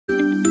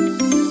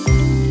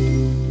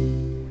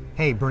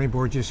Hey, Bernie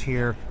Borges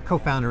here,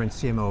 co-founder and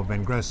CMO of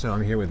Vengresso.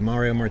 I'm here with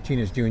Mario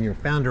Martinez Jr.,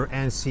 founder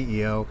and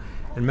CEO.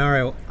 And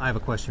Mario, I have a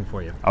question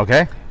for you.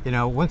 Okay. You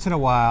know, once in a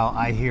while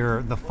I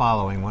hear the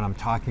following when I'm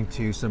talking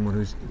to someone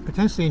who's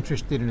potentially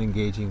interested in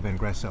engaging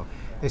Vengresso.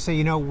 They say,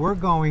 you know, we're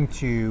going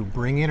to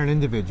bring in an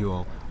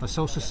individual, a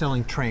social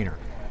selling trainer,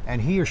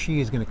 and he or she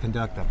is going to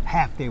conduct a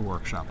half-day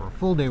workshop or a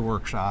full-day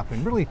workshop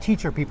and really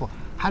teach our people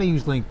how to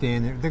use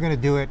LinkedIn. They're going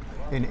to do it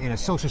in a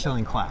social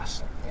selling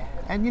class.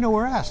 And, you know,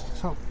 we're asked,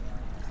 so,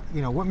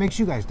 you know, what makes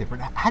you guys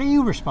different? How do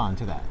you respond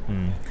to that?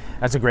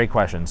 That's a great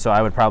question. So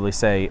I would probably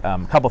say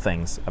a couple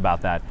things about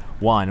that.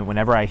 One,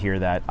 whenever I hear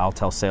that, I'll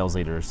tell sales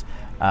leaders,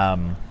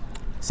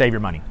 save your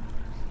money.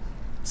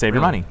 Save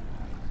your money.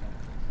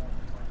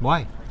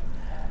 Why?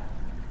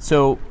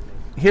 So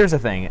here's the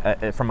thing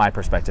from my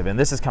perspective, and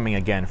this is coming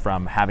again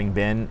from having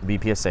been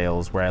VP of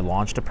Sales, where I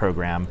launched a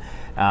program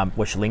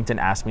which LinkedIn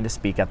asked me to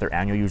speak at their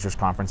annual users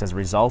conference as a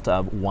result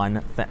of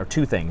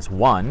two things.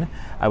 One,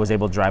 I was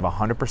able to drive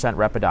 100%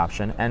 rep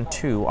adoption, and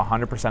two,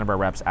 100% of our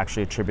reps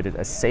actually attributed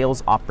a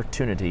sales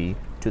opportunity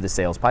to the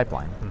sales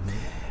pipeline.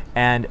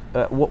 And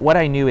what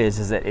I knew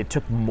is that it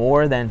took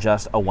more than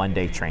just a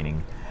one-day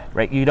training,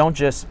 right? You don't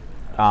just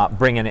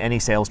bring in any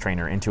sales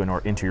trainer into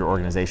your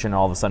organization and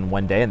all of a sudden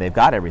one day and they've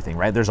got everything,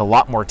 right? There's a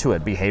lot more to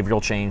it.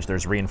 Behavioral change,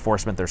 there's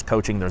reinforcement, there's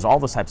coaching, there's all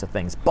those types of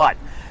things. But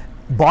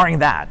barring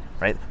that,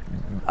 right,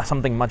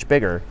 something much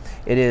bigger,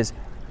 it is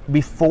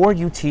before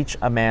you teach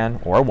a man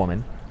or a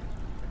woman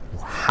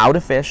how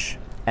to fish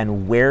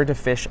and where to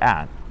fish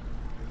at,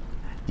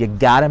 you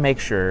gotta make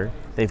sure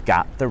they've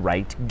got the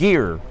right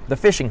gear, the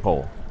fishing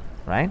pole,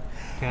 right?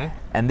 Okay.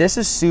 And this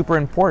is super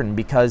important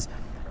because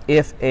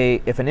if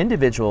an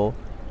individual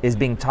is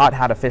being taught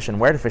how to fish and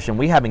where to fish, and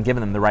we haven't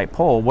given them the right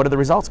pole, what are the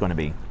results going to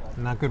be?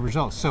 Not good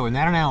results. So in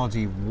that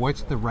analogy,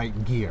 what's the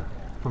right gear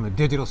from a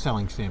digital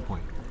selling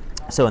standpoint?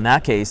 So in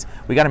that case,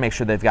 we got to make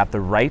sure they've got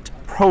the right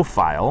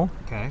profile,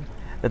 Okay.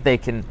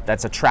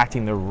 that's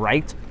attracting the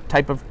right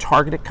type of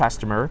targeted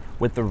customer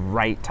with the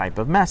right type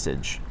of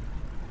message.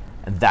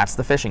 And that's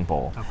the fishing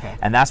pole. Okay.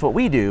 And that's what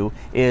we do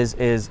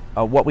is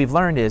what we've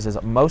learned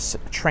is most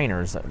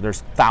trainers,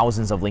 there's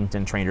thousands of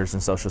LinkedIn trainers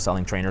and social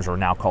selling trainers, or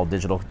now called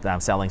digital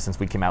selling since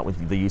we came out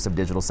with the use of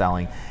digital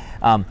selling.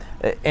 And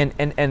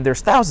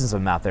there's thousands of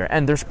them out there,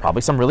 and there's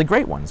probably some really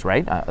great ones,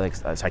 right?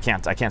 So I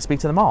can't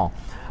speak to them all.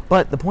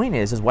 But the point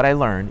is what I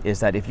learned is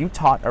that if you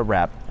taught a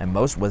rep, and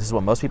this is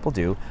what most people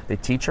do, they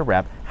teach a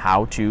rep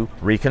how to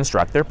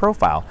reconstruct their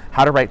profile,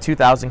 how to write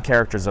 2,000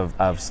 characters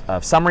of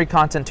summary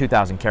content,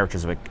 2,000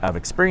 characters of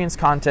experience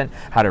content,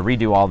 how to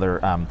redo all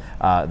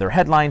their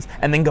headlines,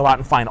 and then go out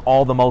and find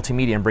all the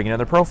multimedia and bring it into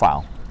their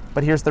profile.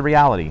 But here's the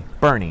reality,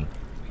 Bernie.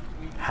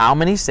 How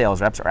many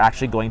sales reps are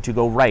actually going to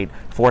go write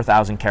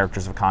 4,000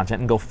 characters of content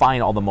and go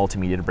find all the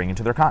multimedia to bring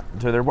into their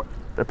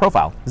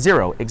profile?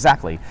 Zero,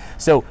 exactly.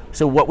 So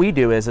what we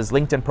do is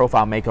LinkedIn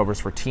profile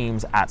makeovers for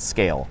teams at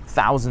scale.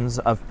 Thousands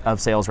of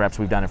sales reps.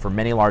 We've done it for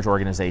many large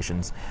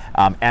organizations,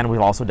 and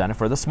we've also done it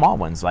for the small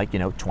ones, like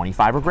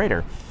 25 or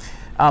greater.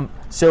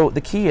 So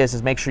the key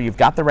is make sure you've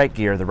got the right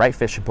gear, the right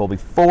fishing pole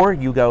before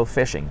you go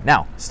fishing.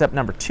 Now, step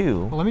number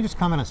two. Well, let me just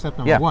comment on step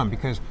number one,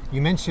 because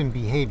you mentioned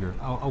behavior.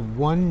 A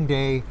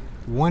one-day,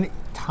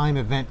 one-time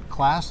event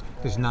class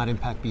does not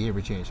impact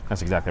behavior change.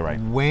 That's exactly right.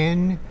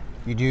 When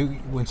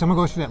someone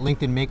goes through that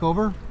LinkedIn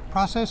makeover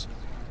process,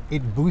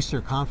 it boosts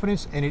their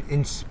confidence and it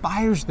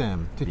inspires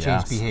them to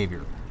change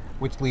behavior,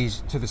 which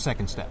leads to the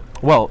second step.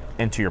 Well,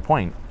 and to your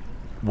point,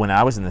 when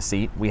I was in the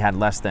seat, we had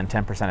less than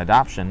 10%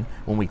 adoption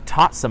when we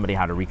taught somebody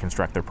how to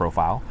reconstruct their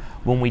profile.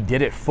 When we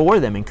did it for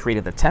them and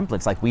created the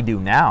templates like we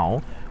do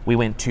now, we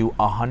went to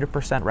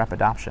 100% rep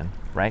adoption,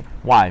 right?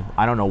 Why?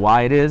 I don't know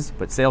why it is,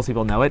 but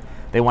salespeople know it.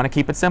 They want to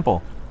keep it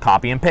simple.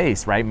 Copy and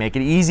paste, right? Make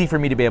it easy for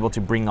me to be able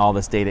to bring all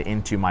this data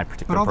into my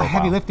particular profile. But all the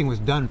heavy lifting was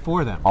done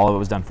for them. All of it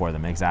was done for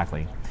them,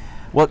 exactly.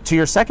 Well, to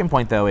your second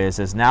point though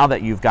is now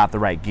that you've got the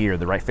right gear,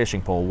 the right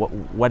fishing pole,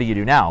 what do you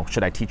do now?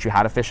 Should I teach you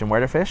how to fish and where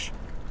to fish?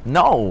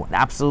 No,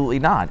 absolutely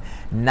not.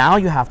 Now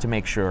you have to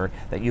make sure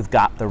that you've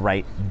got the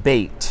right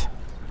bait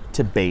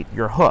to bait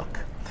your hook.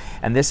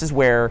 And this is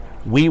where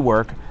we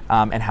work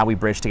and how we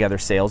bridge together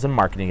sales and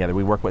marketing together.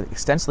 We work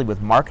extensively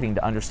with marketing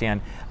to understand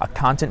a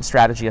content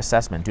strategy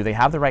assessment. Do they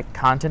have the right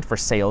content for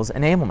sales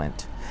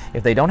enablement?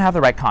 If they don't have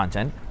the right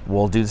content,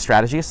 we'll do the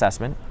strategy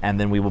assessment, and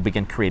then we will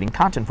begin creating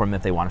content for them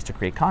if they want us to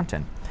create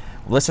content.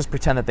 Let's just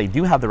pretend that they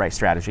do have the right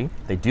strategy,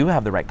 they do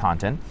have the right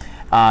content,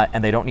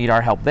 and they don't need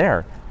our help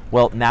there.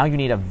 Well, now you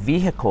need a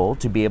vehicle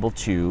to be able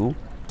to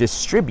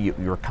distribute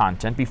your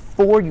content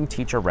before you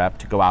teach a rep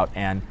to go out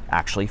and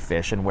actually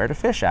fish and where to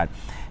fish at.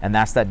 And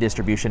that's that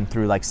distribution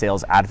through like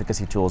sales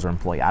advocacy tools or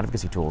employee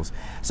advocacy tools.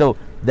 So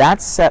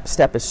that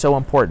step is so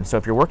important. So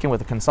if you're working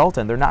with a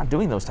consultant, they're not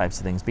doing those types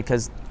of things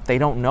because they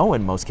don't know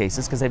in most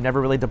cases, because they've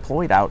never really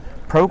deployed out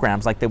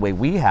programs like the way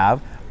we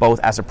have, both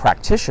as a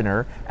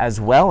practitioner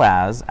as well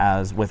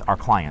as with our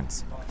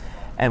clients.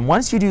 And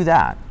once you do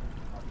that,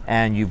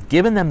 and you've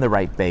given them the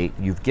right bait,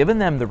 you've given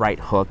them the right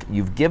hook,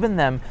 you've given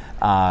them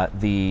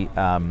the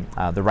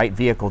right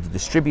vehicle to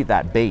distribute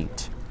that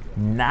bait,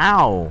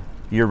 Now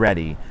you're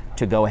ready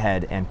to go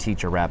ahead and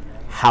teach a rep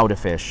how to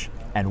fish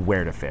and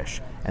where to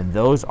fish. And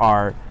those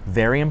are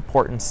very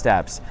important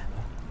steps.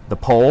 The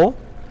pole,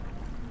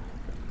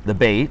 the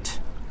bait,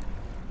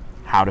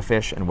 how to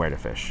fish and where to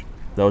fish.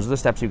 Those are the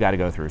steps you got to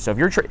go through. So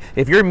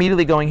if you're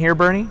immediately going here,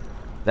 Bernie,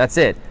 that's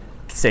it.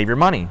 Save your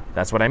money.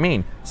 That's what I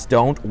mean. Just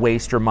don't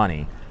waste your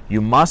money.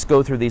 You must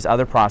go through these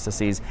other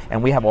processes,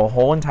 and we have a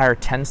whole entire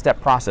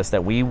 10-step process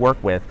that we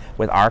work with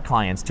our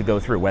clients to go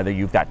through, whether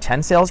you've got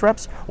 10 sales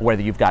reps or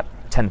whether you've got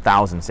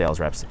 10,000 sales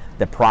reps.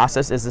 The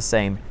process is the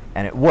same,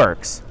 and it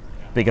works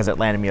because it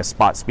landed me a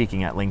spot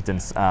speaking at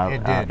LinkedIn's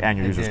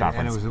annual users conference.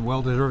 And it was a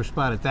well-deserved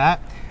spot at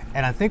that.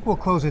 And I think we'll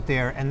close it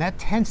there. And that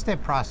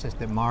 10-step process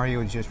that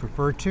Mario just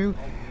referred to,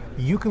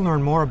 you can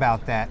learn more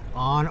about that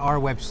on our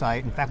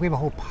website. In fact, we have a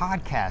whole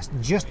podcast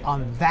just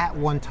on that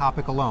one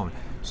topic alone.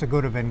 So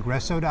go to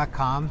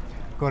vengresso.com,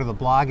 go to the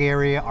blog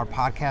area. Our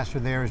podcasts are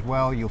there as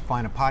well. You'll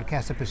find a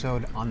podcast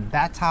episode on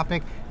that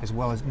topic as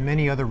well as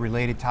many other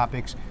related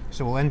topics.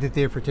 So we'll end it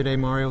there for today,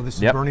 Mario.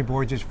 This is Bernie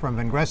Borges from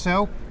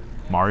Vengresso.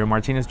 Mario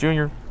Martinez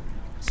Jr.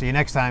 See you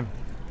next time.